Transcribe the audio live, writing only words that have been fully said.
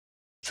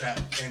trap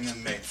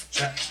anime,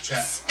 trap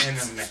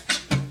anime,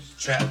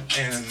 trap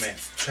anime,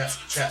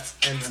 trap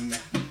anime,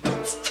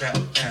 trap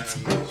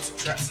anime,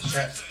 trap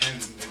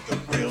anime, the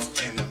real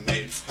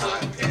anime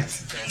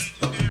podcast.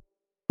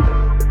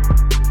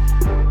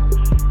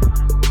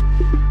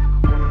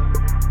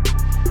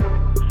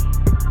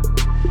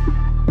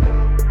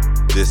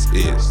 This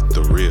is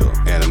the Real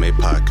Anime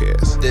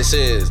Podcast. This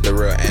is the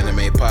Real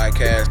Anime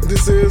Podcast.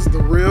 This is the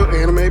Real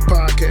Anime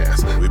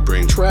Podcast. We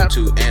bring Trap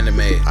to anime.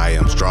 I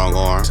am Strong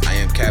Arm. I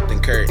am Captain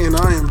Kurt. And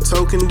I am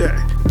Token Day.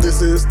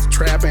 This is the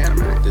Trap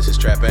Anime. This is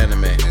Trap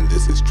Anime. And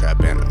this is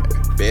Trap Anime.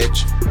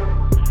 Bitch.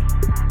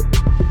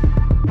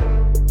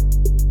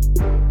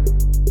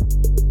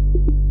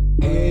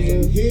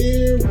 And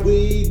here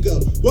we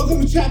go.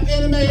 Welcome to Trap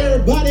Anime,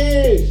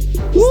 everybody.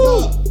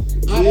 What's up?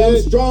 I am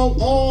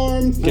Strong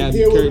Arm.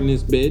 Captain Kurt and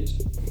this bitch.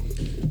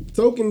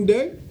 Token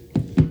Day.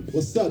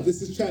 What's up?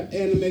 This is Trap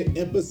Anime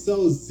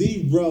episode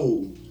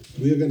 0.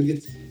 You're gonna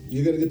get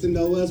to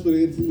know us. We're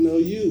gonna get to know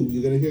you.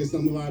 You're gonna hear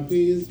some of our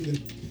opinions,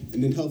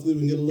 and then hopefully we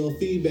can get a little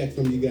feedback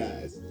from you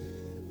guys.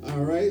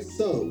 All right.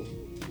 So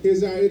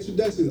here's our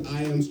introductions.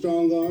 I am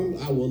Strong Arm.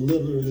 I will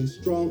literally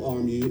strong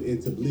arm you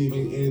into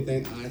believing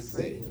anything I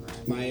say.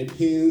 My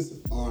opinions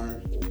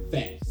are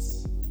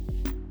facts.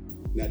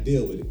 Now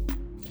deal with it.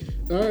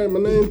 All right, my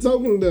name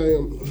Token Day.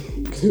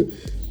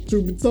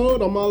 Truth be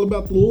told, I'm all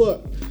about the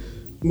luck.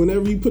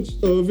 Whenever you put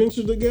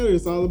venture together,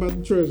 it's all about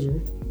the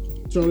treasure.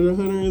 Treasure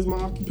hunter is my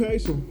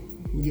occupation.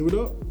 Give it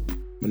up.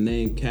 My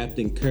name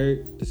Captain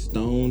Kurt, the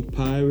stoned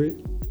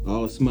pirate.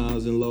 All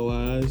smiles and low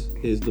eyes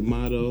is the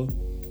motto.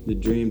 The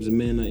dreams of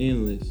men are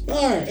endless.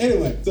 All right.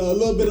 Anyway, so a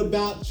little bit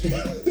about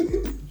Trap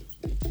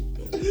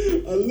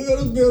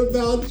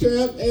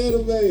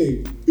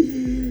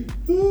Anime.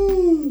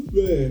 Oh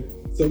man.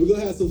 So we're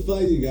gonna have some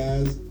fun, you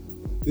guys.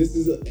 This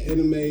is an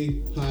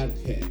anime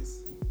podcast.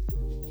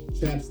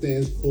 Trap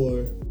stands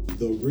for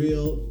the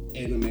Real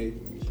Anime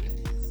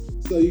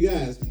Podcast. So you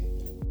guys,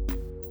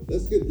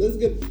 let's get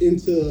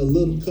into a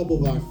little couple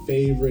of our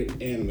favorite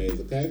animes,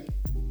 okay?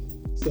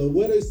 So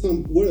what are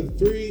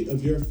 3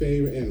 of your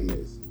favorite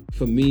animes?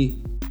 For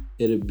me,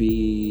 it'll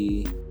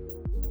be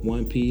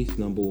One Piece,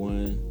 number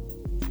 1.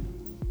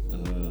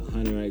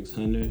 Hunter x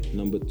Hunter,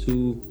 number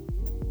 2.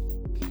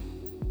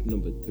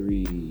 Number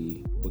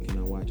 3, what can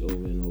I watch over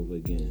and over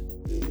again?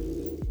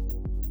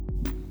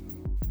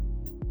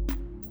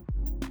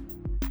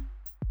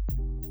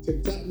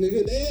 TikTok,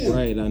 nigga, damn.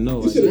 Right, I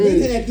know. You should have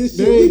been had this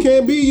shit. They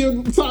can't be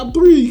your top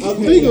 3.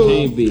 Okay,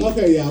 can't be.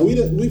 Okay, y'all.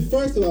 We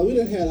first of all, we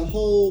done had a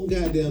whole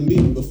goddamn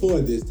meeting before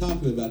this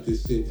talking about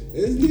this shit. And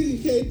this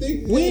nigga can't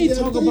think. We ain't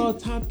goddamn talk three. about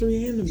top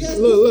 3 animes. Yes,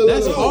 Look,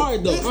 That's look.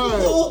 hard though. That's All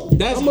right. all.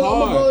 That's I'm gonna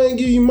go hard. ahead and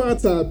give you my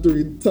top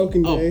 3.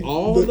 Token Day.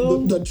 All of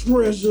them? The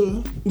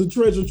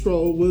treasure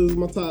troll was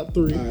my top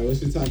 3. All right,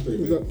 what's your top 3,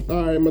 man?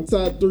 All right, my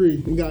top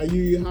 3. We got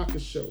Yu Yu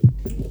Hakusho.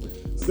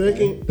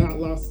 Second,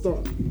 Outlaw Star.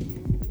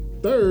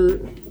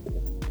 Third,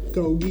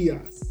 Code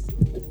Geass.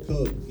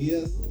 Code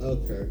Geass?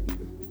 Okay.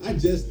 I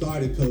just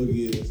started Code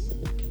Geass.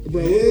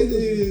 Bro, It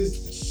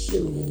is.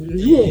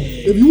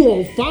 if you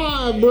want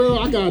 5, bro,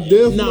 I got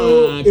Death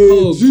Note and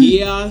Code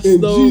G Geass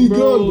and though, G bro.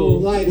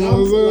 Gundam. Like, You know what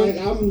I'm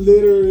saying? I'm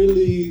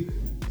literally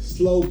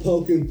slow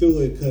poking through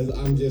it because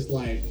I'm just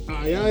like.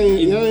 Y'all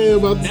ain't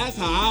about That's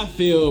how I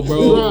feel,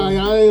 bro. Right,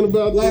 y'all ain't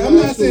about Like, the I'm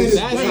not actual saying it's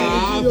That's great. how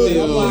I I'm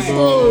feel, like,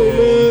 story,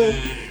 man.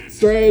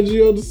 Strategy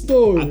of the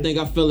story. I think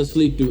I fell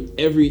asleep through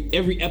every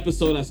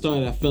episode I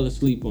started. I fell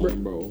asleep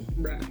on, bro.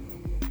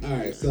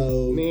 Alright,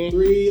 so Nah.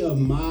 3 of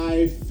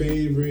my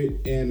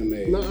favorite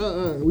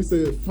anime. We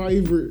said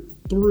favorite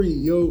 3.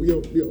 Yo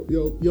 3. 3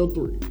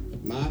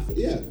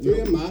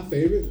 of my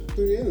favorite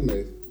 3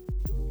 animes.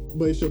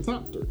 But it's your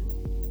top 3.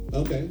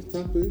 Okay,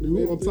 top 3.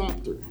 You want top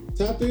 3?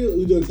 Top 3?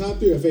 We doing top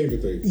 3 or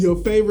favorite 3? Your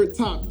favorite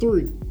top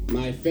 3.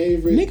 My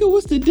favorite. Nigga,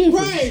 what's the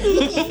difference? Right.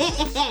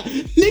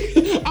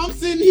 Nigga, I'm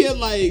sitting here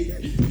like,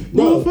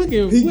 Bro,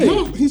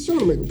 motherfucking, He's trying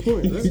to make a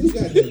point. Right? You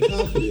got the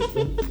confidence,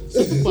 bro.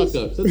 Shut the fuck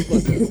up.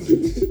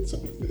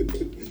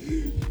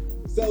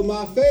 So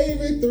my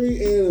favorite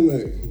 3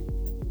 anime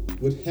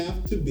would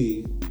have to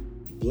be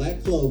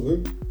Black Clover,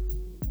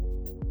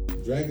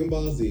 Dragon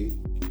Ball Z.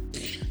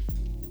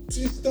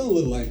 Just don't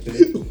look like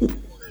that.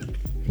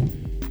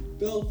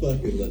 Don't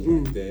fucking look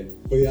like that.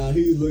 But y'all,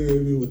 he's looking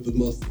at me with the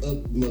most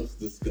utmost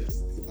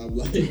disgust. I'm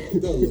like,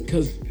 don't look.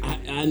 Because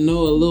I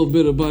know a little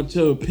bit about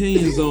your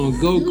opinions on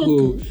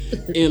Goku.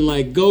 And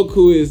like,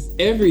 Goku is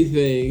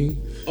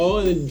everything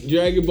on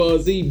Dragon Ball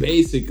Z,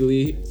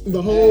 basically.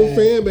 The whole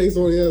fan base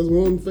only has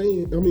one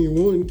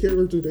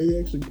character they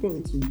actually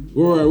point to.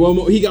 All right, one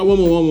more. He got one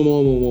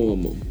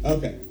more.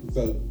 Okay,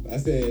 so I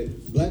said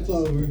Black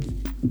Clover,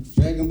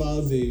 Dragon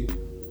Ball Z,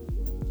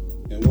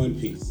 and One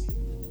Piece.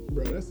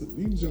 Bro,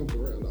 you jump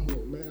around the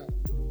whole map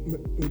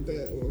with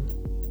that one.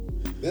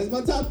 That's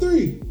my top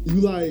 3.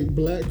 You like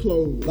Black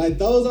Clover. Like,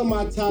 those are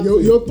my top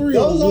 3. Your 3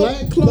 are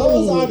Black Clover.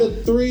 Those are the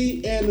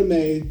 3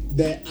 anime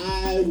that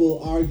I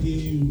will argue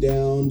you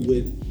down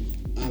with.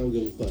 I don't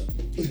give a fuck.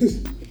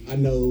 I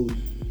know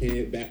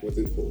hand backwards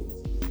and forwards.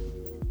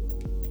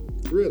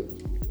 Really?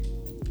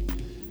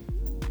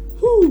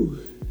 Woo.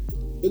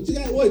 But you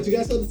got what? You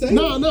got something to say?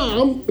 Nah.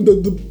 I'm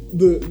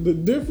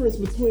the difference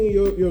between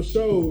your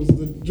shows,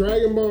 the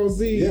Dragon Ball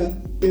Z, Yeah.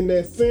 and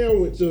that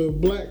sandwich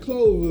of Black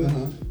Clover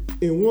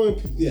and One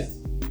Piece, Yeah.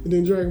 and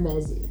then Dragon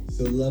Ball Z. It's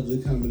a lovely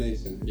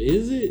combination.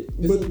 Is it?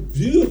 It's a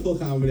beautiful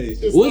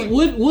combination. It's What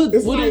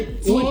It's what like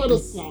what tartar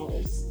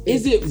sauce.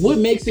 is it? What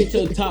makes it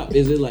your top?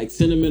 Is it like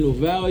sentimental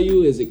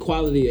value? Is it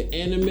quality of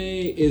anime?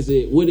 Is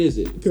it what is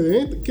it? Cause it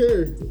ain't the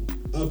character.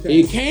 Okay.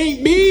 It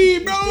can't be,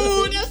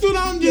 bro. That's what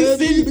I'm just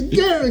That ain't saying. the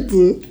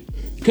character.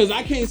 Cause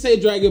I can't say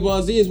Dragon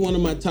Ball Z is one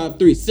of my top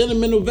 3.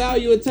 Sentimental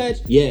value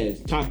attached, yeah,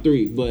 top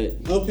 3. But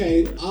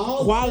Okay.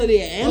 All quality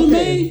of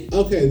anime,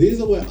 Okay, these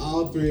are what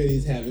all three of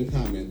these have in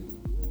common.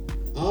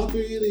 All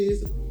three of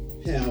these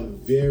have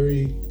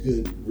very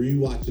good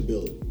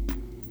rewatchability.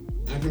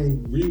 I can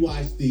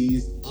rewatch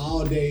these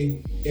all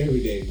day,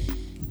 every day.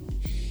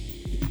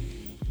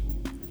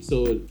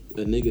 so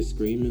a nigga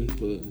screaming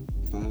for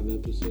 5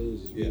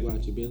 episodes is Yeah.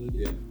 rewatchability.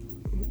 Yeah.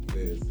 It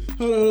is.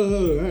 Hold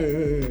on.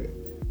 Hey.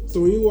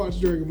 So when you watch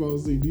Dragon Ball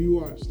Z, do you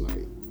watch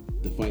like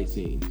The fight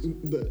scenes.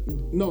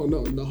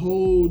 the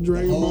whole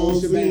Dragon Whole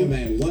Ball shebang, Z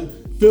man. One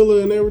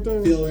filler and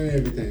everything? feel and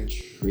everything.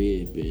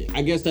 Tripping.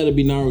 I guess that'll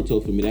be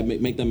Naruto for me. That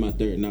make that my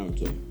third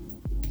Naruto.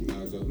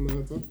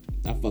 Naruto.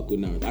 I fuck with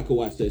Naruto. I could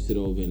watch that shit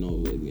over and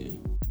over again.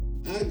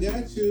 I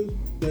got you,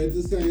 but at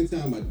the same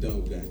time, I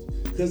don't got you.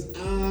 Because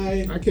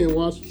I I can't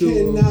watch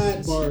filler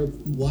cannot bar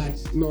watch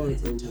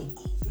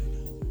Naruto.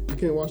 I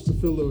can't watch the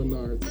filler of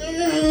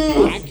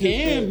Naruto. I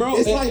can, bro.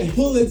 It's like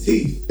pulling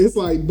teeth. It's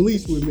like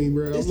Bleach with me,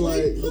 bro. It's I'm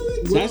like like,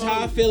 pulling teeth. That's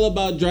how I feel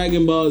about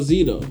Dragon Ball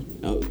Z though.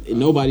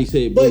 Nobody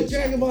said But Bleach.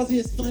 Dragon Ball Z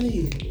is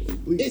funny.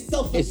 It's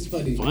so fucking It's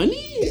funny. funny?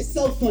 It's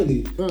so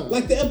funny. Uh.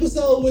 Like the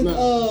episode with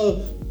Nah.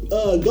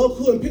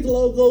 Goku and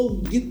Piccolo go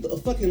get the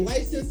fucking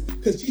license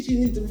because Chi-Chi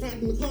needs to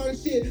ride in the car and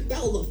shit.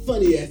 That was a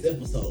funny ass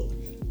episode.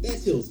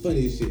 That shit was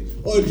funny as shit.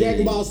 Or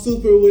Dragon Ball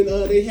Super when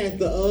they had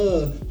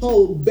the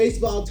whole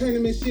baseball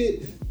tournament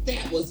shit.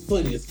 That was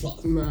funny as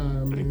fuck. nah,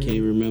 I man.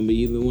 can't remember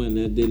either one.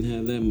 That didn't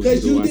have that much.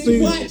 Because to you watch.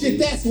 didn't watch it,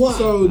 that's why.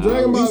 So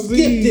Dragon Ball You Z,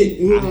 skipped it.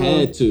 you I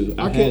had to.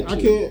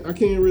 I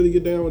can't really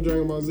get down with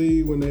Dragon Ball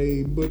Z when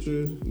they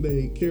butcher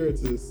their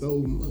characters so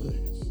much.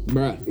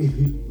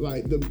 Bruh.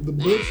 Like the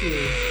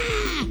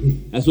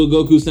butcher That's what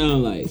Goku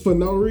sound like. for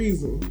no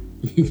reason.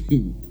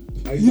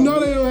 Are You know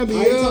they don't have to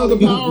Are you yell to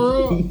talking power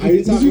up. Are you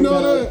Did talking you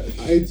know about?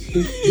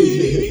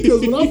 that?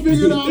 Because when I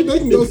figured out they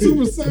can go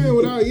Super Saiyan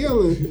without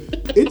yelling,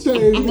 it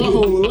changed my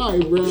whole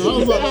life, bro. I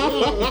was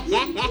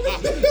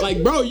like,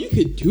 Like, bro, you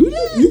could do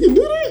that? you can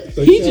do that?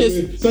 So He you telling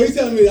just- me- so you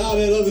telling me all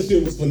that other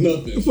shit was for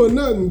nothing? For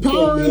nothing.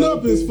 Powering up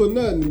nothing. is for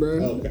nothing, bro.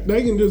 Okay.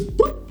 They can just.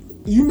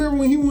 You remember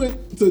when he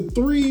went to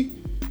 3,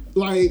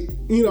 like,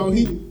 you know,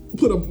 he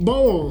put a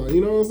bow on,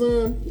 you know what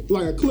I'm saying?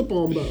 Like a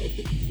clip-on bow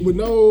with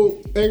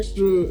no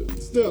extra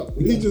step.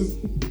 He just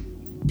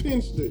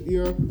pinched it,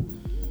 you know?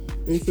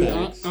 And he said,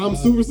 Facts. I'm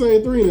Super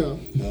Saiyan 3 now.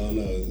 I don't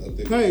know. I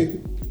think Hey,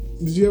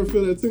 did you ever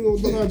feel that tingle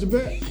behind your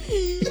back?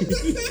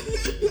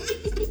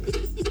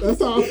 That's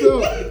how I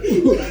felt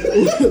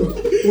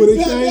when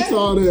it came to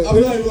all I'm that. not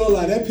even gonna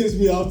lie, that pissed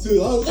me off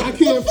too. I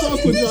can't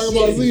fuck with Dragon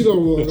Ball Z no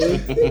more,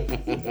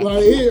 man.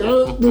 Like, it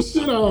hurt the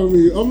shit out of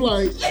me. I'm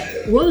like,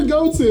 where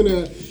Goten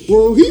at?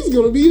 Well, he's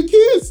gonna be a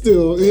kid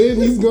still,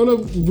 and he's gonna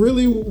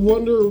really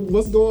wonder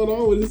what's going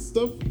on with his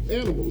stuffed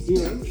animals, you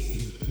know?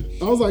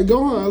 I was like,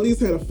 Gohan at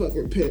least had a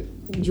fucking pet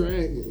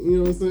dragon, you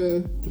know what I'm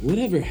saying?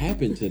 Whatever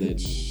happened to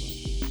that?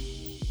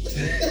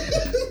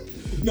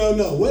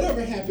 No.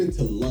 Whatever happened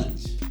to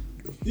Lunch?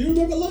 You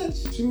remember Lunch?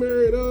 She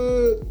married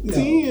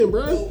Tien,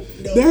 bro.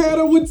 No. They had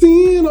her with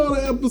Tien on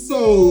the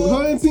episode.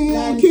 Her and Tien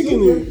Not were in kicking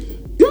Super? it.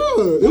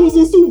 Yeah, it was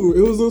in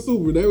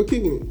Super. They were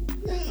kicking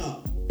it.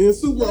 No. In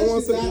Super, I Lunch want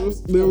is to say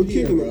not they were up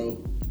here, kicking bro.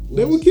 it.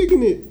 They were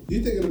kicking it.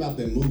 You thinking about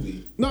that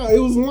movie? No, it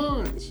was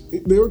Launch.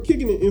 They were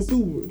kicking it in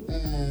Super.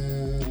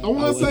 I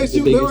want to say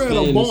wasn't the they were biggest at a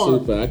fan of bar.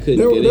 Super. I couldn't They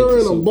get were into in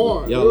a Super.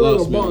 bar. Y'all They were in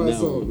lost a me on bar or that one.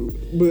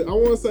 something. But I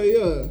want to say,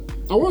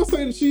 I want to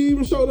say that she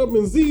even showed up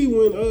in Z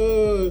when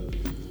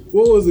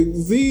what was it?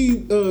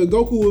 Z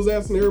Goku was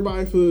asking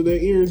everybody for their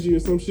energy or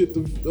some shit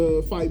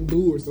to fight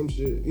Boo or some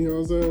shit. You know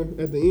what I'm saying?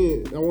 At the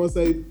end, I want to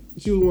say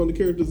she was one of the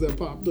characters that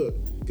popped up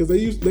because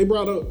they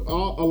brought up a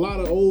lot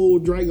of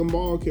old Dragon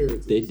Ball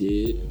characters. They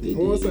did. I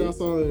want to say I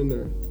saw her in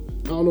there.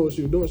 I don't know what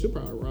she was doing. She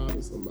probably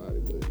robbing somebody,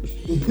 but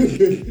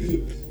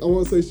I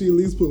want to say she at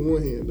least put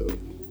one hand up.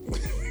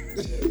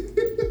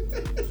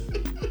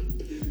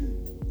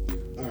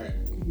 All right.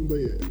 But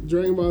yeah,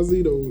 Dragon Ball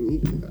Z though,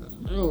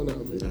 I don't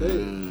know,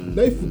 man.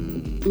 They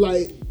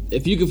like,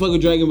 If you can fuck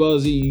with Dragon Ball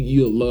Z,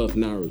 you'll love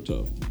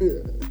Naruto.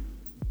 yeah.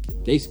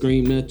 They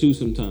scream that too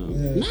sometimes.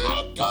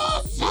 Naruto,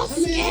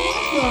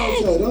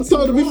 don't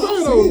So to be get me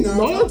fair wrong,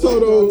 though, I've seen Naruto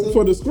though,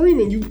 for the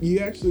screaming, you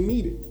actually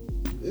need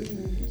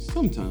it.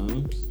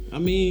 Sometimes. I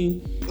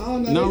mean, I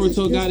don't know, they just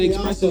Naruto piss gotta me off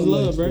express so his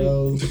love, much, right?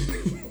 bro.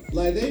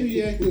 Like they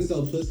be acting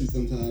so pussy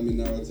sometimes in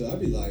Naruto. I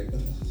be like,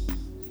 ugh.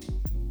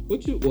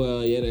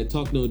 Well, yeah, that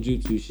talk no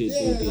jutsu shit.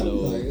 Yeah, you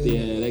know, I'm like,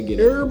 yeah, that get.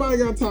 Everybody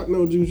got talk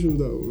no jutsu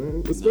though,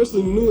 man.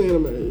 Especially the new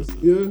animes.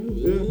 Yeah.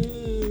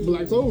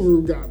 Black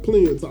Clover got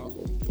plenty of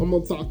talking. I'm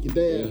gonna talk you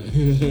down.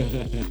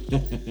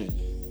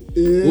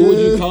 Yeah. What would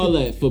you call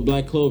that for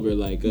Black Clover?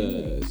 Like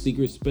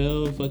secret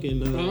spell?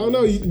 Fucking. I don't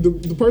know.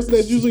 The person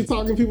that's usually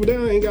talking people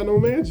down ain't got no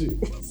magic.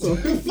 So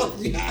he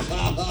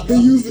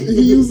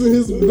using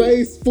his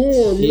base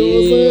form. You know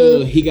what I'm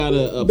saying? He got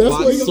a That's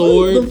plot what he-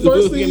 sword. the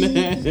first looking thing-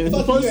 at.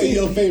 the first thing-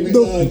 your favorite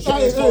the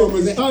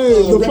Transformers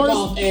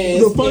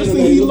the first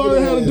thing he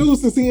learned how to do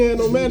since he had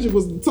no magic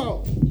was to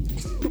talk.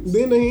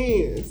 Then the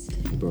hands.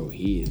 Bro,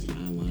 he is not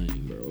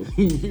lying, bro.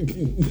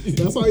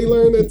 That's why he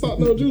learned that talk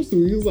no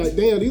jutsu. He was like,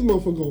 damn, these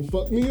motherfuckers gonna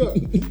fuck me up.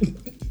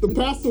 The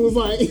pastor was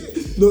like,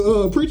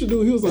 the preacher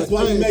dude, he was like, That's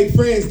why hey, you make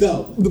friends,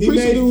 though. the He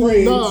preacher made dude,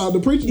 friends. the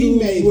preacher He dude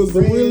made was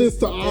the friends, realest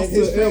to and his Asta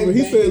friends ever.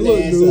 He backed said, his look,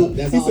 ass up. dude,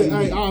 That's he all said, he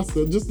hey, did.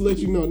 Asta, just to let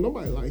you know,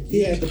 nobody like He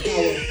you. had the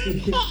power.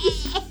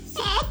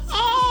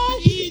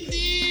 He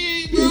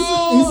did, He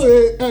bro.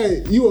 said,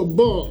 hey, you a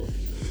bum.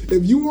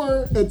 If you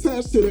weren't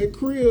attached to that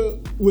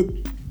crib with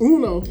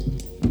Uno,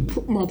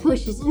 my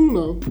precious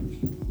Uno,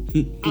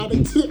 you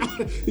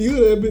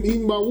would have been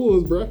eaten by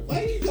wolves, bro.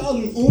 Why you call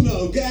him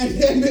Uno? God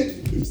damn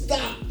it.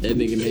 Stop. That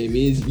nigga name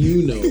is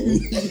you know.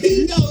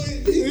 He know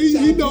it.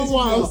 You know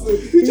why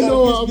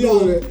I'm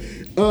doing that.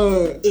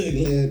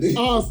 Ugly.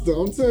 Asta,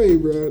 I'm telling you,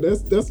 bro,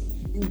 that's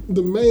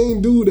the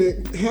main dude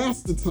that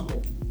has to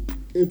talk.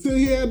 Until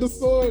he had the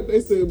sword,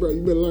 they said, bro,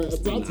 you better learn how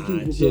to talk to Nah,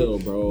 people, chill,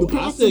 bro. bro.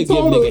 I said give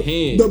told nigga her-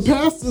 hands. The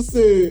pastor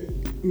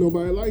said,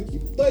 nobody like you.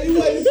 But he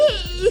wasn't.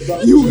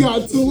 You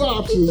got two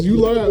options. You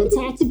learn how to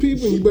talk to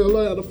people, and you better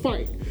learn how to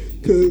fight.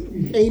 Cause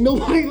ain't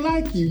nobody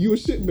like you. You a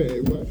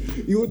shitbag, bro.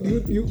 You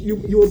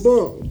a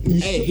bum.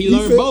 Hey, he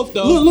learned both,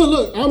 though.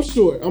 Look. I'm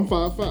short. I'm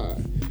 5'5".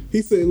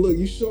 He said, look,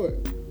 you short.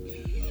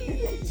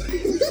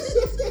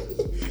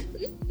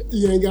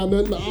 You ain't got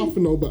nothing to offer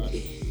nobody.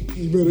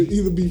 You better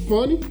either be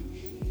funny,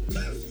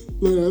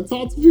 learn how to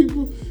talk to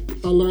people,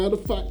 or learn how to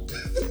fight.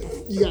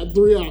 You got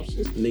three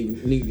options.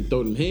 Nigga can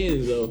throw them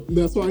hands though.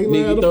 That's why he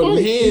learned how Nigga to throw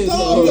them fight. hands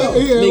told though.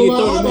 you. Yeah, Nigga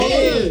well, throw them I know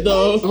hands that.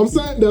 though. I'm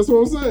saying that's what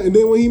I'm saying. And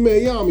then when he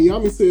met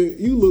Yami said,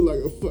 "You look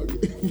like a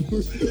fucking."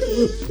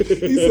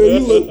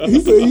 he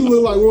said you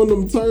look like one of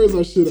them turds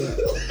I should have.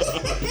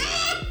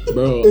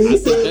 Bro, And he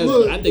said,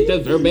 look. I think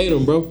that's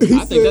verbatim, bro. I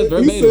think said- that's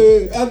verbatim. He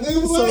said, I think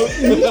it was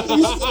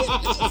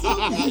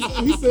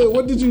like. he said,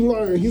 "What did you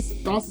learn?" He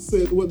also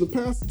said, "Well, the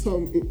pastor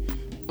told me,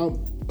 I'm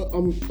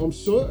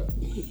short.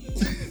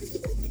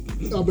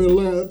 I better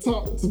learn how to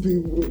talk to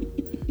people.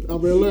 I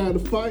better learn how to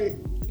fight."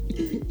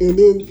 And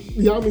then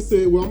Yami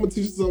said, "Well, I'm gonna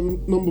teach you something.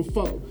 Number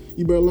 4,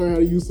 you better learn how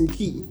to use some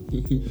key.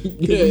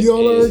 If you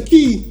don't learn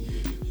key,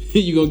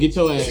 you gonna get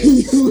your ass.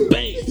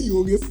 Bang. you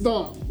gonna get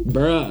stomped.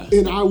 Bruh.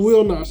 And I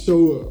will not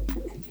show up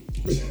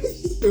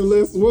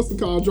unless what's the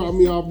call drop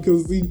me off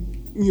because he,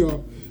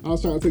 I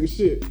was trying to take a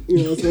shit. You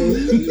know what I'm saying?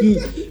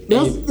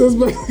 that's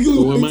basically But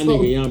what when my he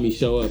told me. nigga Yami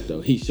show up though,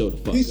 he showed the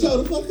fuck He up.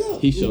 showed the fuck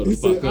up. He showed the He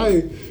fuck said, up.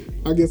 "Hey,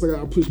 I guess I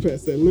gotta push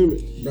past that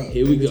limit." Bro,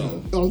 Here we every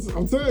go. time.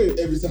 I'm telling you,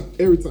 Every time.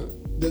 every time,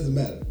 Doesn't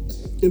matter.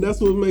 and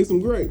that's what makes him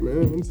great,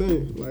 man. I'm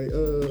saying, like,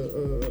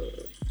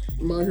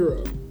 my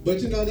hero.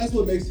 But that's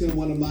what makes him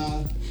one of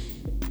my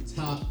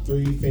top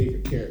 3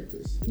 favorite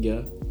characters.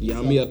 Yeah.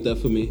 Yami up there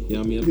for me.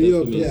 Yami up He there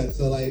up for me. Yeah,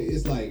 so like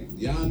it's like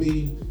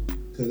Yami,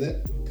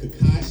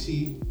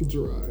 Kakashi.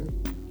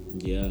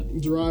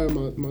 Dry,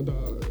 my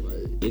dog.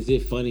 Like, Is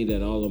it funny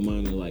that all of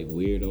mine are like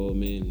weird old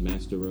men?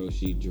 Master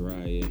Roshi,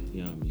 Jiraiya,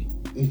 Yami.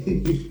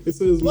 it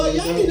says, Well, my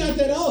Yami dog- not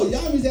that old.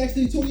 Yami's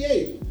actually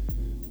 28.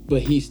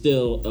 But he's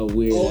still a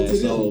weird Oh, to ass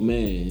them. old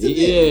man. To them.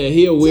 Yeah,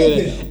 he a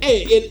weird. To them.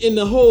 Hey, in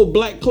the whole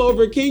Black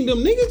Clover Kingdom,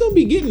 niggas don't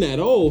be getting that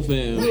old,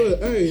 fam. Look,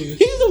 hey.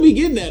 Niggas don't be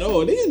getting that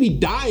old. Niggas be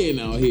dying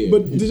out here.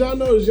 But did y'all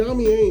notice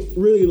Yami ain't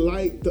really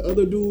like the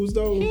other dudes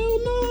though? hell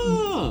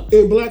nah.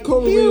 And Black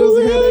Clover He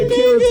really a doesn't have real that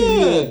character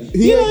nigga. yet.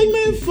 He ain't- like,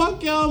 man,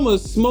 fuck y'all. I'ma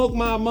smoke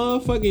my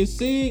motherfucking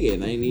cig.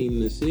 And I ain't eating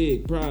the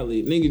cig,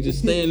 probably. Nigga just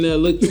standing there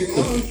looking.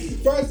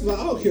 First of all,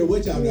 I don't care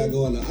what y'all got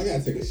going on. I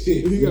gotta take a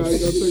shit. He gotta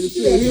go take a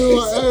shit. He was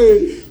like,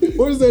 "Hey,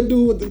 where's that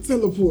dude with the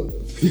teleporter?"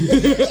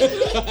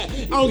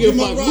 I don't give a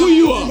my fuck ride. who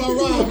you Give are. my I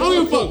ride, don't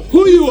give a fuck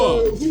who you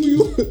are. Who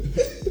you?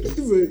 He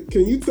said,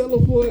 "Can you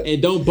teleport?"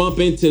 And don't bump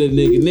into the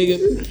nigga. Nigga,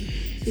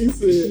 He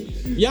said,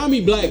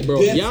 Yami black,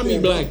 bro. Death Yami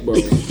stare, black, bro.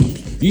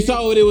 You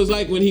saw what it was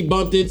like when he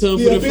bumped into him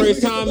for the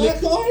first time. Black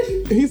card?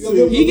 He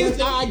said- He gets.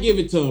 I give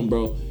it to him,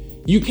 bro.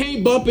 You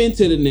can't bump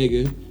into the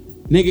nigga.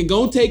 Nigga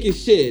gon' take his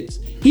shits.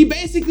 He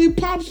basically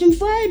pops from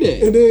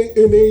Friday. and then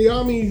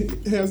Yami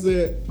has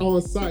that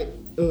on site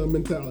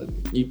mentality,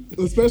 You,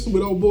 especially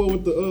with old boy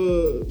with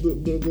the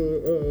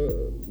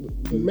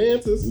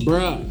mantis.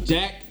 bruh,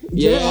 Jack.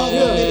 Yeah,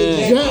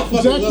 Yeah. Jack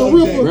the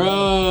Ripper.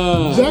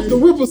 Bruh. Jack the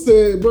Ripper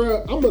said,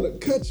 "Bruh, I'm gonna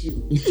cut you."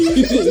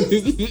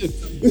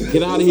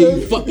 Get out of here,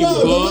 you fucking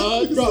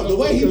bug. Bro, the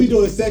way he be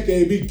doing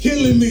Seke be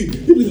killing me.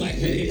 He be like,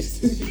 hey,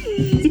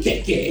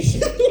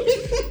 Seke.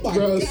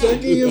 Bro,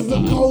 Seki is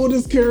the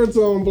coldest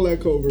character on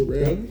Black Clover,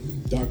 bro.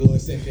 Dark Lord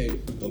Seke,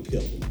 don't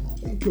kill him.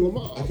 kill them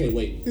all. I can't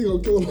wait. He gonna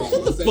kill them all.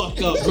 Shut the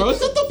fuck up, bro.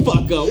 Shut the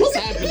fuck up. What's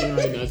happening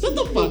right now? Shut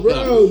the fuck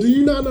Bro, do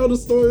you not know the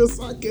story of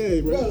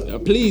Sake, bro?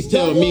 up. Please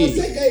tell me.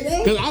 Bro.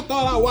 Because I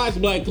thought I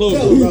watched Black Clover.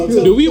 Tell him, bro.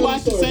 Tell Do him, we tell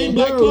watch the the story, same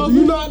bro. Black Bro, Clover? do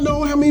you not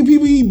know how many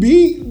people he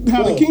beat?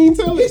 How the Bro. king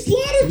tell He it?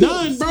 slaughtered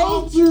None, bro.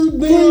 Slaughtered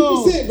them.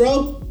 3%,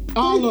 bro.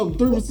 All of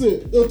them,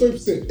 3%.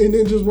 3%. And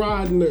then just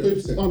riding there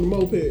 3%. on the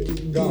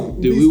moped. Gone.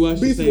 Did we watch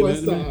the Beast same Boy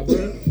anime? style,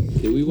 bro.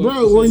 Did we watch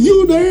Bro, the were same-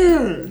 you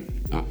there?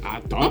 I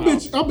thought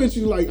I bet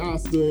you like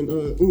Asta and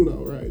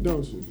Uno, right?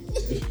 Don't you?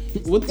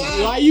 What the,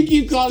 why you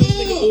keep calling this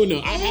nigga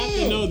Uno? I have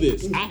to know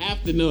this. I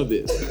have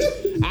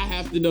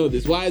to know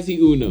this. Why is he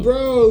Uno?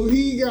 Bro,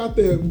 he got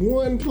that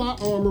one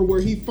plot armor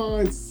where he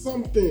finds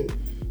something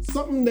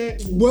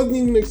that wasn't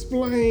even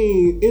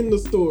explained in the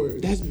story.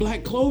 That's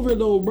Black Clover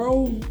though,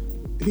 bro.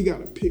 He got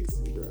a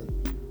pixie, bro.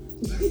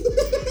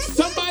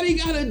 Somebody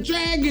got a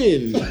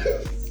dragon.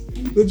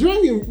 The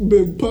dragon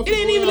been puffing. It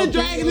ain't even a around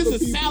dragon. other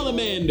It's a people.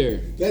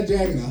 salamander. That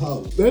dragon a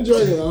hoe. That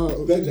dragon a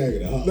hoe. That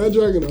dragon a hoe. That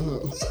dragon a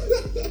hoe.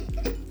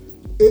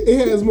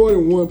 It has more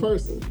than one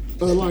person,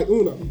 unlike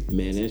Uno.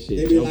 Man, that shit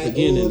They be jumped like,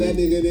 again. oh, in that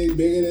me. nigga, they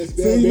bigger than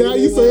spell. See, bigger now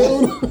you than say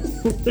life. Uno.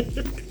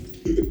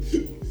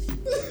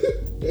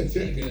 That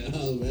dragon a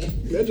hoe, man.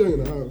 That dragon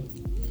a hoe.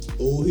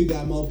 Oh, he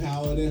got more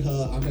power than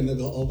her. I'm gonna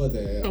go over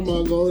there. I'm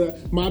gonna go there.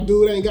 My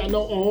dude ain't got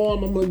no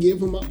arm. I'm gonna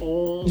give him an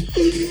arm.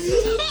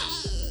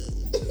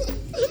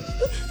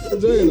 That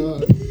dragon a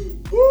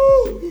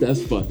hoe.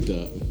 That's fucked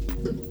up.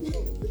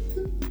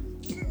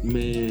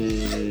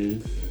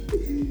 Man.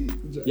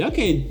 Y'all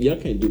can't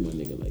do my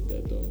nigga like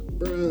that though.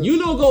 Bruh. You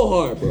know go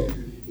hard, bro.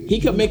 He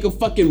could make a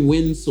fucking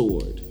wind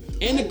sword.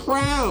 And a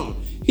crown.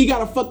 He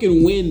got a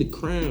fucking wind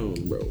crown,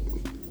 bro.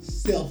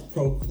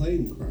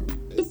 Self-proclaimed crown.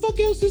 What the fuck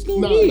else is gonna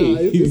Nah,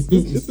 be? it's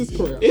his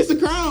crown. It's a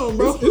crown,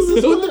 bro. It's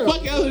his What the crown.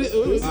 fuck else?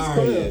 What is All right,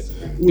 crown. yes.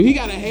 He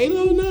got a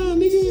halo now,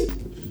 nigga.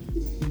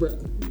 Bruh.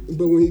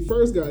 But when he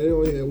first got it, it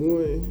only had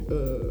one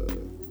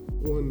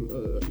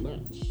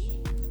notch.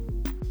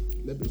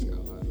 That bitch got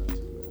a lot of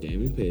notches, man.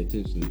 Damn, he pay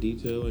attention to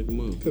detail like a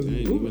motherfucker. I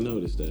ain't even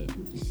noticed that.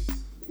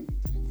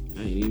 I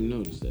ain't even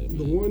noticed that,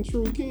 The man. one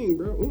true king,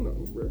 bro. Uno,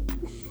 bro.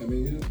 I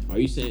mean, you know. Are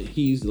you saying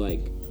he's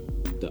like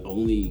the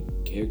only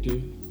character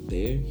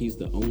there? He's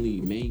the only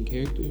main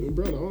character?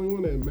 Bro, the only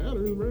one that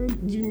matters, bro.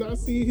 Did you not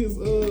see his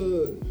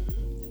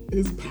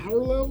power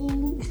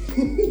level?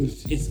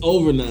 It's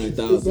over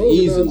 9,000. It's over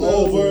Easily. 9,000.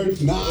 Over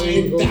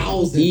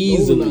 9,000.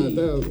 Easily. Over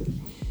 9,000.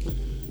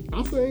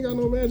 I still ain't got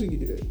no magic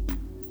yet.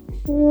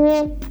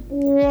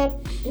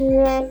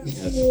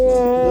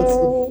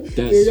 That's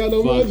Ain't got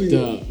no magic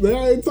fucked up. yet. They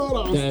ain't taught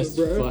Asta, That's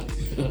bro. fucked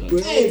up.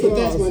 They Hey, ain't but taught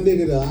that's my Asta.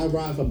 nigga though. I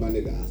ride for my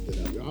nigga Asta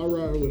though. I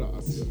ride with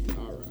Asta. I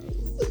ride.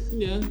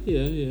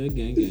 Yeah,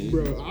 gang.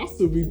 Bro,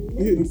 Asta be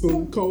hitting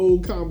some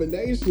cold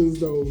combinations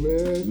though,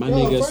 man. My Bro,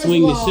 nigga first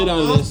swing of the all, shit out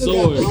of that Asta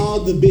sword. got all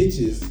the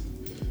bitches.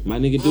 My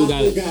nigga do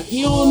got Asta it. got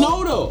He don't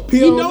know though. He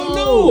don't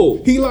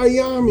know. He like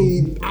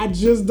Yami. I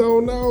just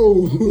don't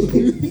know.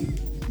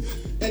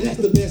 And that's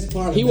the best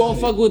part. He about won't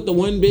it. fuck with the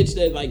one bitch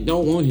that like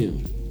don't want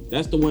him.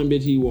 That's the one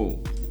bitch he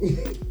won't.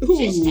 Who?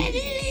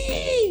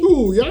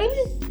 Who?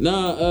 Yami?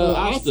 Nah,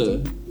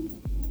 Asta.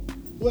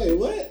 Wait,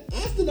 what?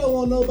 Asta don't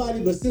want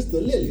nobody but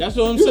Sister Lily. That's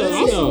what I'm saying.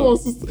 I Asta know.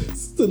 wants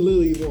Sister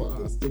Lily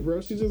want Asta,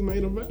 bro. She just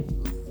made a vow.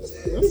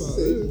 That's all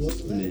it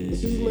is. Man,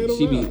 She just made a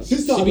she be vow. she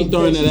be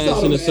throwing that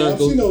ass in a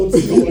circle. She know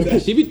what's going on.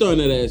 She be throwing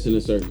that ass in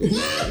a circle.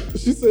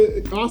 She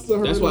said Asta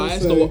heard That's why I her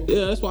asked say her.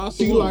 Yeah, that's why I asked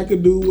her. she like a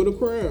dude with a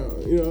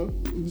crown, you know,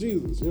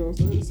 Jesus, you know what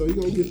I'm saying? So he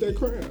gonna get that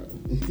crown.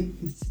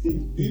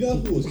 You know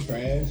who was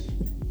trash?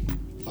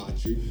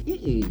 Patry.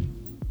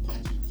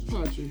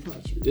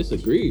 Patry.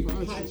 Disagree.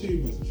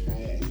 Patry was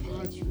trash.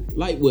 Patry.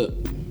 Light whip.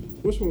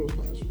 Which one was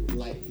Patry?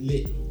 Like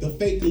lit. The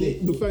fake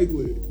lit. The fake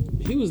lid.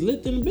 He was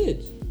lit than a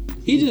bitch.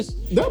 He just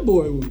That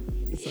boy was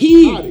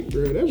he psychotic,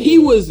 bro. That he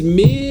boy- was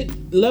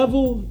mid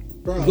level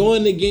Bro.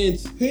 going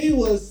against He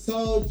was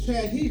so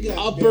trash. He got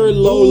Upper,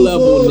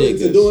 low-level bamboozled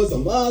into niggas. doing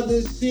some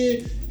other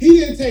shit. He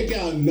didn't take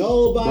out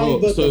nobody Bro,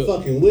 but so the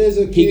fucking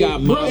Wizard King. he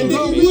got Bro, moderate. And the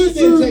then he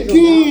didn't Wizard take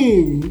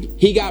him King.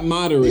 he got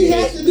moderate. He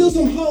has to do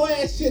some hoe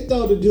ass shit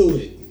though to do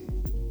it.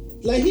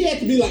 Like he had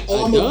to be like,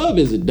 oh, A I'm dub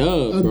is a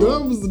dub, A bro.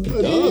 dub is a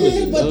Dub dub.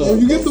 is a but dub. When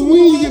you get the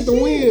win, you get the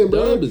win,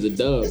 bro. Dub is a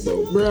dub,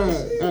 bro.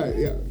 Bruh, alright,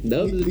 yeah.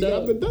 Dub is a He got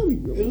dub. the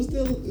W. It was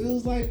still, it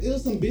was like, it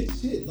was some bitch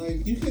shit.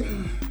 Like you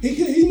couldn't,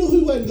 he knew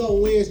he wasn't gonna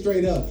win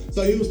straight up.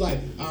 So he was like,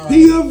 all right,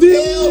 He a Hail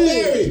villain.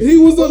 Mary. He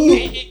was a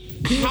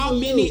How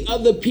many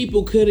other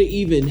people could have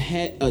even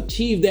had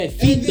achieved that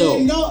feat And though?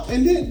 then no,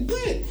 and then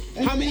what?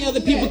 And How then many after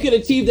other people that, could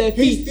achieve that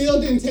He feat?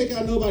 still didn't take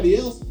out nobody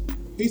else.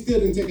 He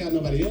took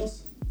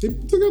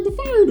out the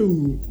fire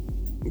dude.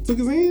 Took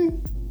his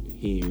hand.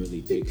 He ain't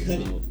really take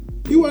him out.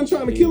 He wasn't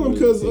trying to kill him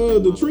because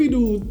the tree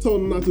dude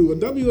told him not to. A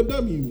W a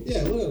W.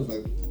 Yeah, whatever.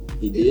 Like,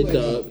 He did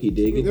dub. He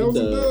did get That the was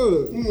a dub.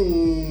 dub.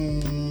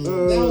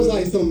 that was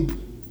like some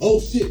oh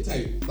shit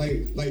type.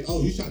 Like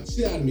oh, you shot the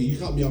shit out of me. You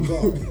caught me off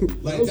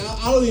guard. Like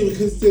I don't even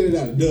consider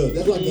that a dub.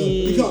 That's like a,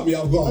 you caught me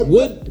off guard.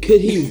 What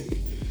could he?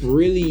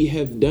 really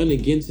have done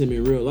against him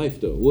in real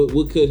life though?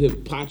 What could have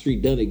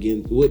Patry done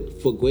against? What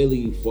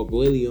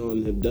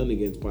Fueguelion have done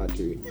against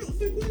Patry?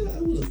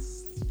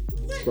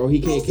 Bro,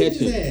 he can't catch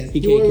him. He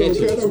can't catch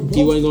him.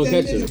 He wasn't gonna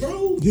catch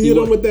him. He hit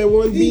him with that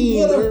one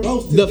beam, bro.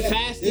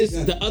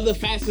 The other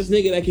fastest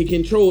nigga that can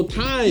control You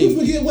time.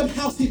 forget what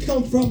house he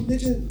come from,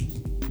 nigga.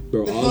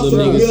 Bro, The all house of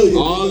them of a niggas, million,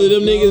 all of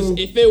them niggas.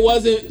 If it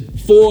wasn't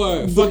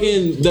for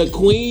fucking the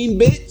queen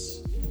bitch,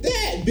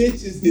 That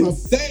bitch is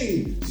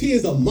insane. She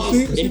is a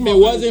monster. if it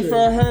wasn't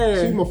for She's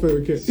her, my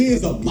favorite cat. She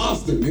is a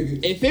monster,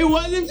 nigga. if it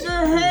wasn't for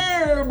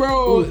her,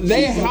 bro,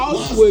 their she's a house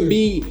monster. would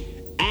be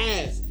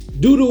ass.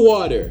 Doo-doo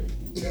water.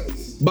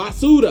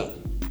 Basura.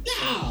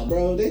 Nah,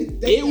 bro. They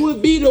It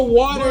would be the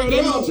water Bro, in they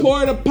the don't-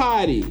 porta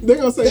potty. They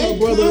gonna say They her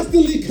brother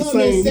constantly come in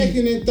same-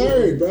 second and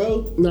third,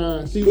 bro.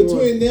 Nah, she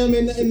Between them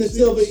and the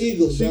Silver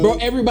Eagles, Bro,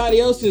 everybody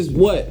else is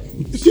what?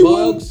 She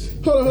won. Bugs?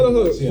 Hold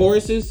on. Yeah,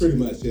 Horses? Pretty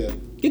much, yeah.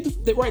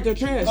 Get the right, they're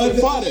trash. They're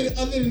fodder.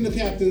 Other than the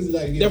captains,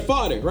 like yeah. They're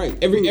fodder, right?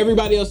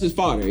 Everybody else is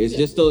fodder. It's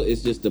just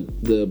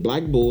the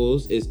Black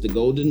Bulls, it's the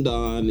Golden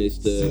Dawn, it's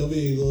the Silver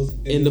Eagles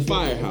in the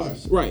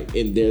firehouse, right?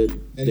 And they're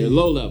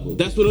low level.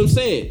 That's what I'm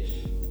saying.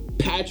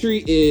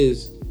 Patry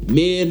is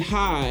mid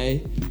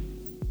high.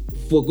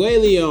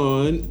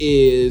 Fueguelion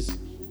is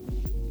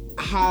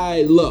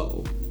high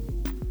low.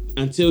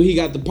 Until he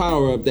got the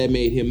power up that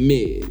made him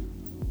mid.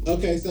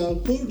 Okay, so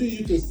who do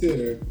you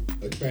consider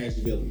a trash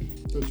villain?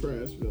 A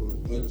trash villain.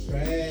 A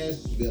trash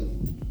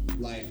villain.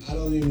 Like, I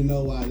don't even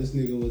know why this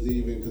nigga was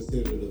even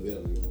considered a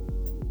villain.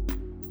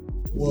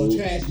 Well, Boo.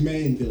 trash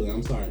main villain.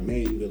 I'm sorry,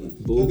 main villain.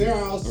 Boo. 'Cause there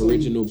are also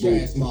Original Boo.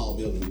 trash small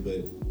villains,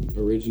 but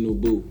Original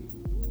Boo.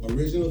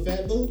 original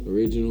Fat Boo?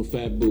 Original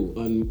Fat Boo.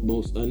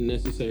 Most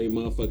unnecessary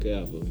motherfucker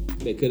ever.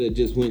 They could have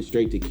just went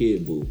straight to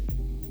Kid Boo.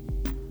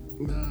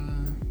 Nah.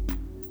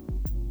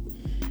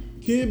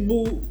 Kid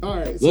Boo. All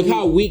right. Look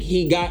how weak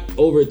he got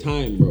over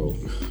time, bro.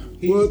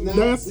 He's Well, not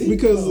that's weak,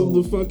 because though. of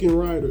the fucking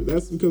writers.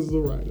 That's because of the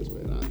writers,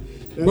 man.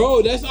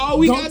 Bro, that's all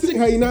we got Have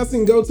to. you not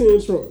seen Goten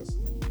and Trunks?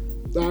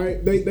 All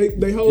right,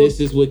 they hold This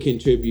is what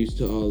contributes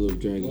to all of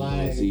Dragon Ball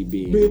Like, Z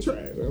being. being trash.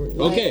 I mean,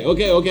 Okay. I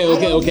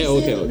don't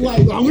consider- Like,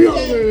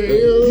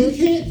 you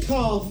can't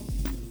call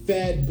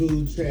Fat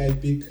Boo trash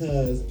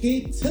because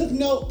he took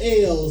no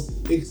L's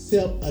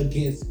except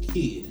against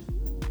Kid.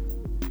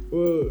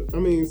 Well, I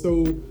mean,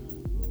 so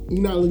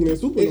you're not looking at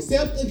Super. No more.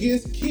 Except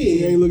against You ain't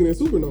Kid, looking at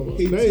Super no more.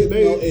 he They- took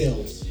they- no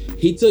L's.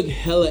 He took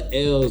hella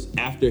L's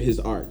after his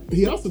arc.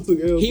 He also took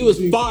L's. He was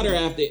from G. fodder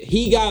after.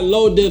 He got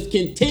low diff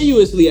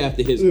continuously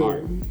after his Yeah.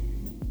 arc.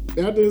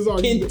 After his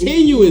arc,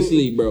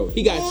 Continuously, bro.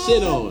 He got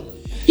shit on.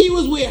 He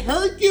was with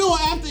Hercule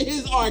after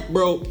his arc,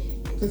 bro.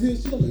 Because he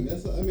was chilling.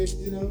 That's, I mean,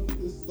 you know,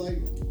 it's like,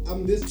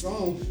 I'm this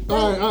strong.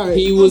 All right.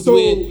 He was so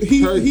with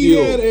he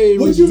Hercule. had a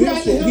Would you rather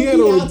redemption. him He had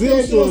be a out there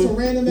doing some redemption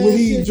random when ass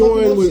he shit, joined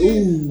fucking up with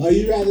shit? Ooh. Or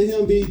you rather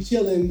him be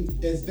chilling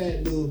as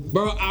Fat Boo?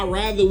 Bro, I'd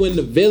rather when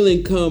the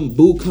villain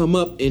Boo come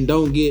up and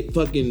don't get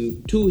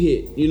fucking two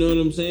hit. You know what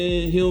I'm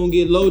saying? He don't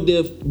get low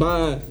diff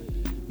by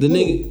the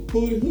nigga.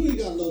 Who he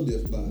got low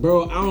diff by?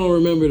 Bro, I don't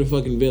remember the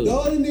fucking The villain.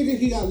 only nigga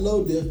he got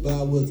low diff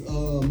by was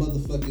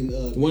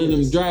motherfucking One of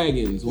them Beerus.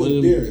 dragons. One Was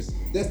of them. Beerus.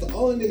 That's the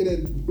only nigga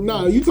that.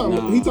 Nah, you talking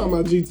about? Nah. He talking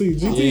about GT.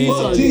 GT. Yeah. he Fuck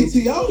started-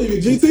 GT. I don't even.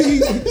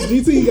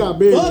 GT got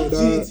buried. Fuck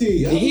dog.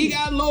 GT. He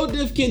got low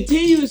diff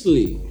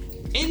continuously.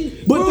 And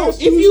But bro, that's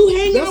if just- you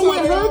hang that's out how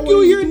with they Hercule,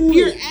 always you're do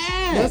it. ass.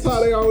 That's how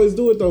they always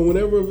do it though.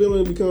 Whenever a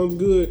villain becomes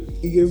good,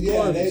 he gets Yeah,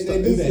 garbage.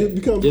 they do that. It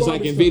becomes Just like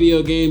garbage in time.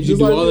 video games, you Just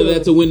do like all of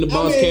that to win the I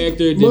boss mean,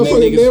 character. Then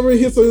Motherfucker niggas, never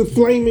hits a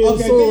flaming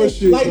Okay, sword man,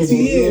 shit. like no more,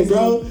 Tien, you know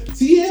bro. what I'm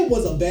Tien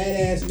was a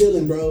badass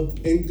villain, bro.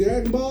 In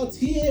Dragon Ball,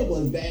 Tien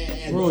was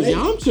badass. Bro, They-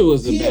 Yamcha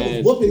was a Tien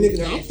bad. was whooping niggas'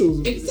 Yamcha ass.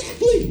 was-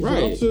 Exactly.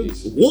 Right.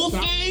 Yamcha-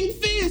 Wolfgang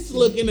Fist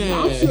looking at.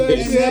 Yamcha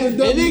actually had a That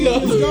double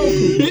nigga, with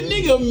Goku. that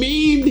nigga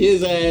memed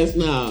his ass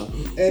now.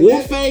 And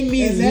Wolfgang that-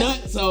 these and that-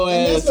 nuts so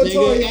and ass that's what nigga,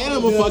 Toriyama and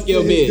I'ma does fuck to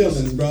your his bitch.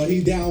 villains, bro.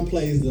 He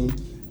downplays them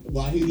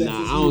while he lets Nah,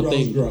 his I don't heroes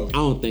think grow. I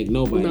don't think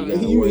nobody Nah,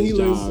 got a he worse lets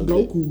job.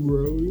 Goku,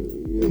 bro.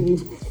 You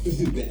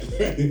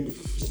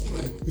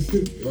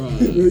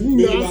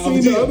Bruh. not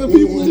seen the other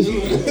people.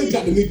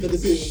 Got the meat for the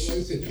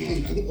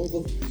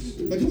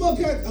shit. Like, come on,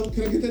 can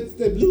I get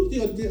that blue?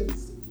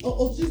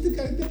 Oh, just the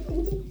kind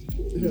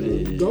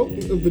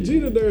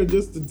Vegeta there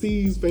just to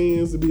tease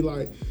fans to be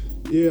like,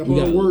 yeah, We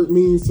hard got- work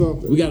means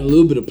something. We got a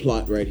little bit of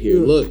plot right here.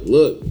 Yeah.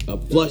 Look, a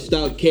flushed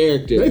out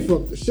character. They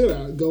fucked the shit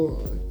out of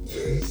Gohan.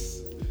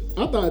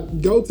 I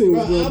thought Goten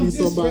was gonna be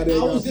somebody. I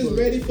that was got just fucked.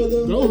 ready for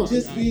them Gohan to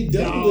just got be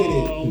done with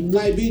it.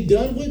 Like, be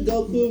done with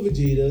Goku and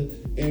Vegeta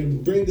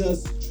and bring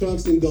us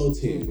Trunks and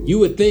Goten. You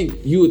would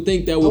think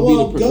that I would be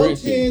the want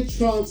progression. Goten,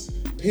 Trunks,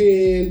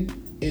 Pan,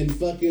 and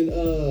fucking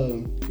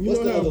You what's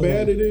know the how other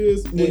bad one? it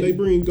is when And- they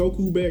bring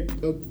Goku back,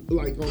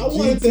 like on I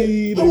wanted GT.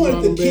 the, They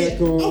brought him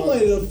back I on.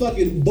 wanted a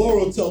fucking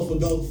Boruto for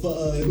Goku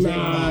for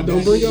Nah,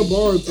 don't bring up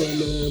Boruto,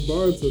 man.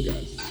 Boruto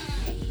got you.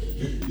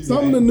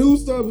 Some of the new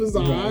stuff is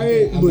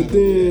alright, but I'm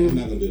then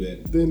not gonna do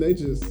that. then they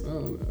just I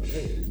don't know.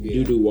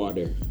 Doo-doo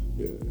water.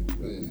 Yeah.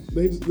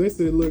 They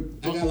said, look,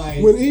 I got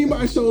like when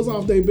anybody shows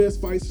off their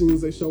best fight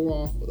scenes, they show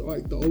off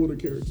like the older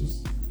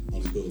characters.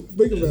 I'm cool.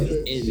 Think about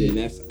that. And then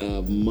that's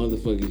a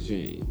motherfucking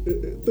shame.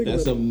 Think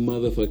That's a about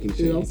motherfucking it.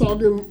 shame. And I'm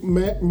talking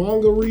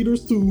manga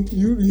readers too.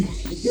 You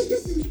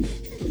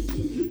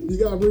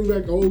gotta bring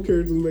back old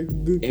characters and make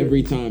them good.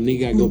 Every time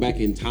nigga gotta go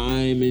back in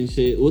time and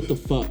shit. What the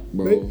fuck,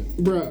 bro?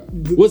 Bruh,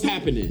 What's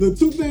happening? The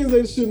two things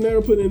they should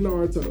never put in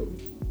Naruto: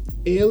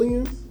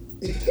 aliens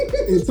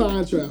and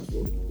time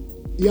travel.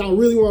 Y'all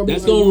really want to be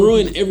That's like gonna One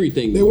ruin Piece.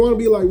 everything. They Though. want to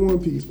be like One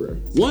Piece, bro.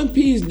 One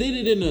Piece did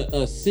it in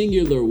a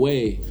singular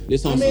way.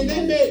 This on I mean, some they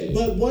other made, shit.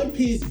 but One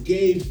Piece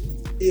gave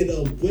it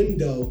a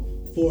window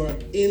for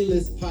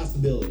endless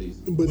possibilities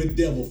But with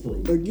Devil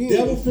Fruit. again-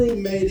 Devil Fruit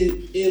made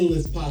it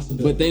endless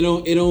possibilities. But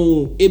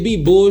it be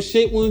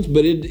bullshit ones,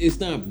 but it's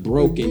not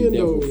broken Again,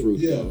 devil though, fruit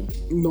yeah. though.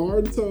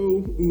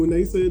 Naruto, when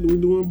they said we're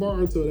doing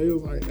Boruto, they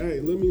was like,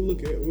 "Hey, let me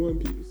look at One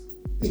Piece."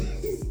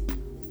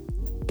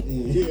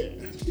 Yeah,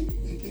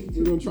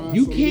 we're gonna try.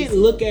 You some of can't this.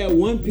 look at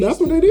One Piece. That's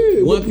what they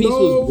did. One Piece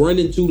No, was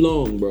running too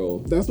long,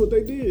 bro. That's what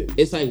they did.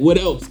 It's like, what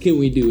else can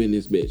we do in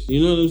this bitch?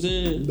 You know what I'm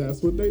saying?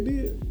 That's what they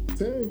did.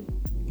 Dang.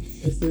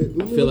 They said,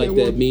 I feel like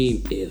that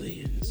mean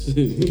aliens.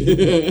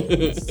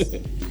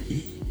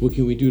 What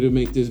can we do to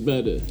make this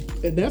better?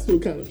 and that's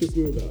what kind of pissed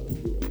me about it.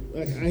 You know?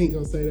 Like, I ain't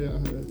gonna say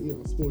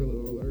that. Spoiler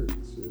alert.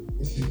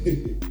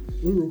 Shit.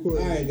 We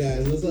recording. All right,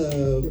 guys,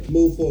 let's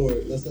move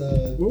forward. Let's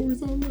What were we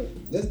talking about?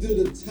 let's do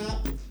the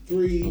top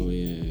 3. Oh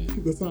yeah,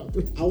 The top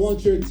 3. I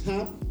want your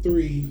top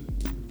 3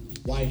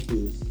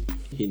 waifus.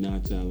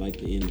 Hinata, I like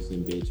the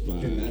innocent bitch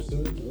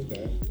vibe.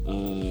 Okay.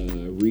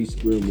 Reese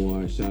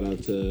Grimoire, shout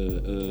out to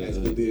That's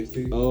the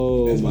DXT.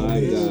 oh That's my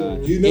bitch.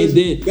 god. You know, And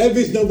then that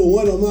bitch number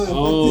 1 on mine.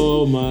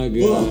 oh my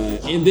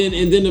god. And then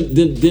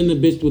the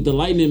bitch with the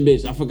lightning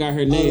bitch, I forgot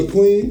her the name.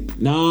 queen.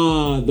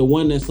 Nah, the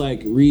one that's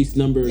like Reese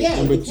number Yeah,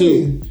 number the 2.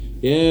 queen.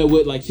 Yeah,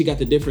 with like she got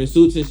the different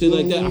suits and shit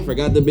like that. I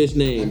forgot the bitch I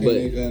name, can't but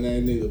think of her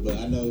name neither, but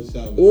I know it's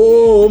talking about.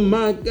 oh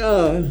my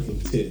god. Some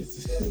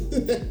tits.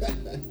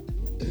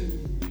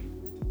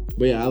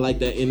 But yeah, I like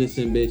that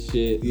innocent bitch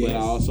shit, but I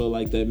Yes. also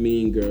like that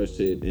mean girl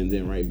shit, and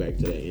then right back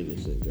to that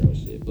innocent girl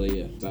shit. But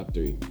yeah, top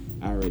 3.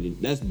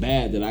 That's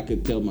bad that I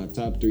could tell my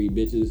top 3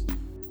 bitches,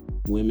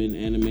 women,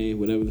 anime,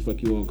 whatever the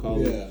fuck you want to call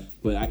Yeah. it.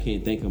 But I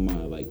can't think of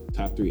my like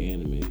top 3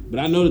 anime. But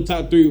I know the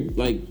top 3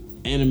 like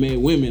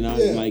anime women. I'm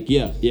Yeah. like,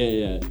 yeah.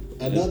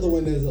 Another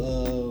one is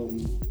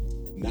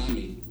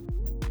Nami.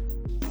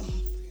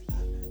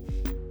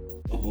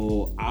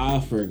 Oh, I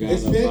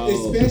forgot about.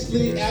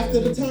 Especially after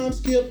the time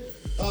skip.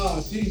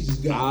 She's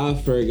just got.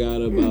 I forgot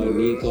about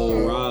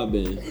Nico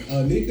Robin.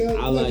 Nico.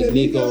 I like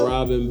Nico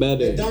Robin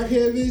better. That dark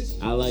hair bitch.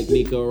 I like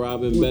Nico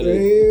Robin With better.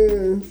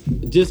 the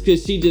hands. Just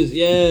cause she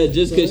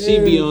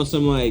be on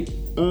some like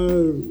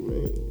Oh,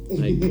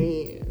 man.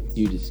 man,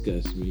 you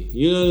disgust me.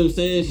 You know what I'm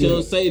saying? She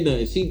don't say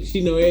nothing.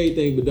 She know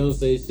everything but don't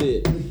say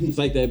shit. It's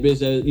like that bitch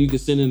that you can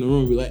send in the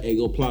room and be like, hey,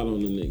 go plot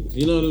on them niggas.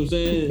 You know what I'm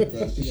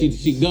saying?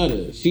 she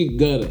gutter. She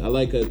gutter. I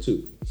like her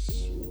too.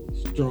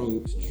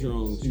 Strong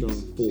She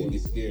force.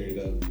 get scary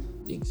though.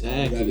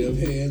 Exactly. Goddamn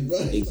hands, bro.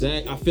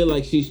 Exactly. I feel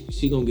like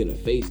she gonna get a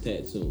face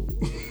tat soon.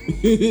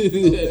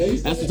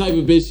 face That's the tat? type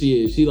of bitch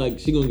she is. She gonna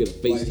get a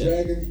face Like tat.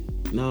 Dragon.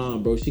 Nah,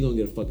 bro, she gonna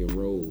get a fucking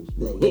rose,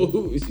 bro. Bro,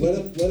 what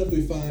if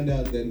we find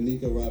out that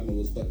Nico Robin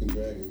was fucking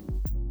Dragon?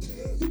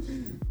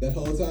 That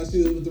whole time she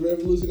was with the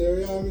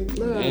Revolutionary Army?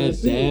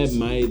 That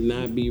might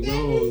not be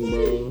wrong,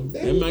 bro.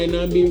 That might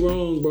not be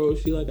wrong, bro.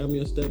 She like, I'm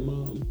your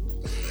stepmom.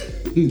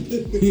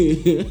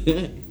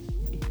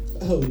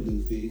 Oh,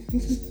 Luffy.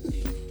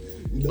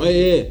 You know, Oh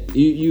yeah,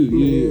 you.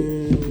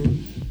 Man.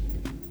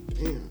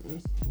 Damn,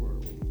 that's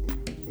horrible.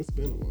 It's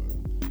been a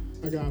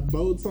while. I got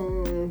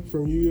Botan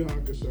from Yu Yu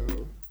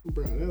Hakusho.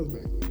 Bro, that was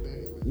back in the day,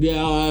 man.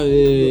 Yeah,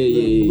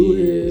 blue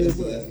yeah.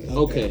 hair.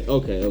 Okay.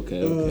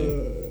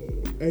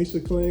 Aisha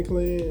Clan.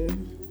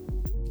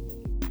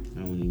 I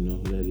don't even know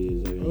who that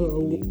is. I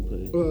don't even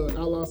play.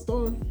 Outlaw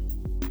Star.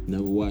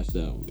 Never watched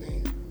that one.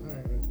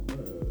 Alright.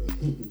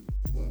 You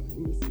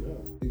missing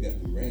out. You got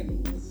some random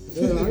ones.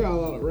 Yeah, I got a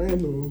lot of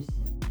randoms.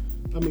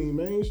 I mean,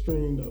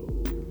 mainstream though.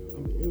 I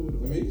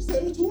mean, you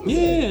say what you want to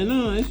Yeah, say.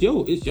 no,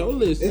 it's your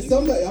list. It's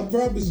somebody, I'm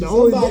probably sure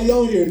only somebody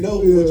on here know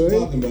what Yeah, you're right?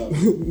 talking about.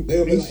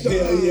 They'll be like,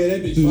 hell yeah,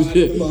 that bitch fine, the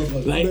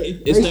motherfucker. Like But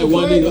it's that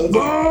one Aisha nigga.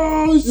 Clan-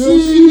 Oh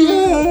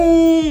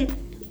shit!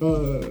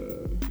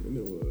 and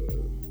it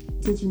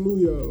was Tenchi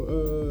Muyo.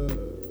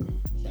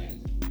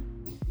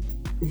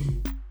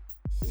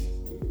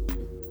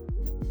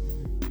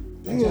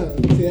 Damn.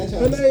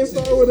 Her name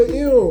started with an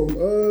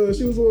M.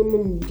 She was one of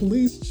them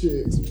police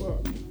chicks.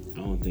 Fuck. I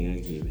don't think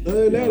I can even.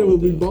 Other than that, it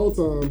would be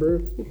Botan, bro.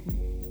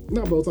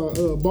 Not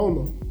Botan,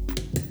 Boma.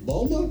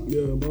 Bulma?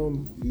 Yeah,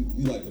 Boma. You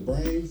like the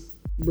brains?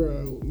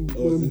 Bro,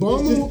 Or when is,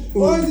 Boma.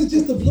 or is it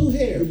just the blue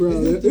hair? Bro,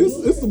 Is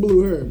it it's the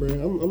blue hair, bro.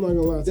 I'm not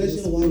gonna lie to you. Does It's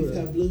your the blue wife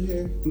hair. have blue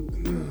hair?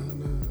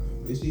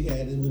 Nah. If she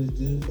had it, would it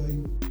do it for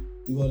you?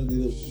 You want to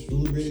do the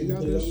blue rig? She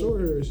got that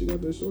short hair. She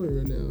got that short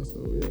hair now.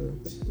 So yeah,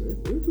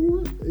 it can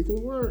work. It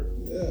can work.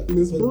 Yeah.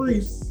 Miss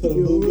Briefs. Put a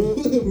you know blue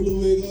what?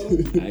 wig on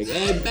him. Like,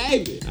 hey,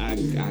 baby,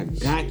 I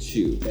got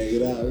you. Hang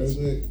it out real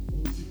quick.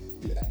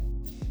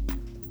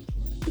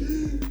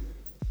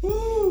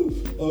 Woo.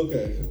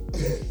 Okay.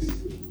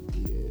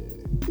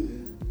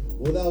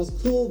 Well, that was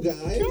cool, guys.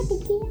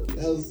 Capricorn.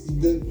 That was some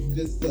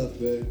good stuff,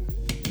 man.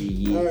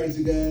 Yeah. All right,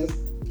 you guys.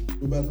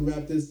 We're about to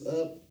wrap this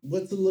up.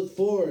 What to look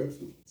forward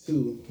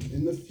to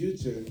in the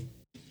future?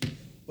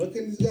 What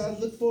can these guys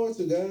look forward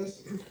to,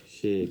 guys?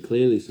 Shit,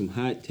 clearly some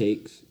hot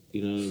takes.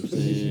 You know what I'm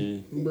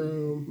saying?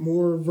 Bro,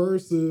 more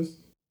verses.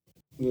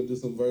 We're gonna do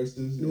some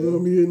verses. We're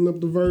gonna be hitting up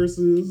the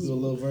verses. Do a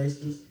little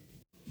verses.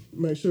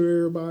 Make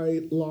sure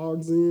everybody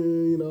logs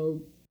in. You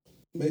know,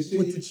 Make sure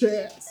with you the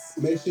chats.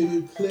 make sure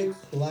you click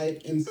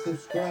like and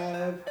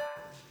subscribe.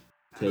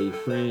 Tell your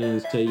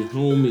friends, tell your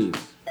homies.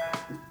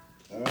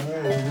 All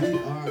right, we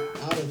are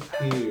out of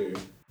here.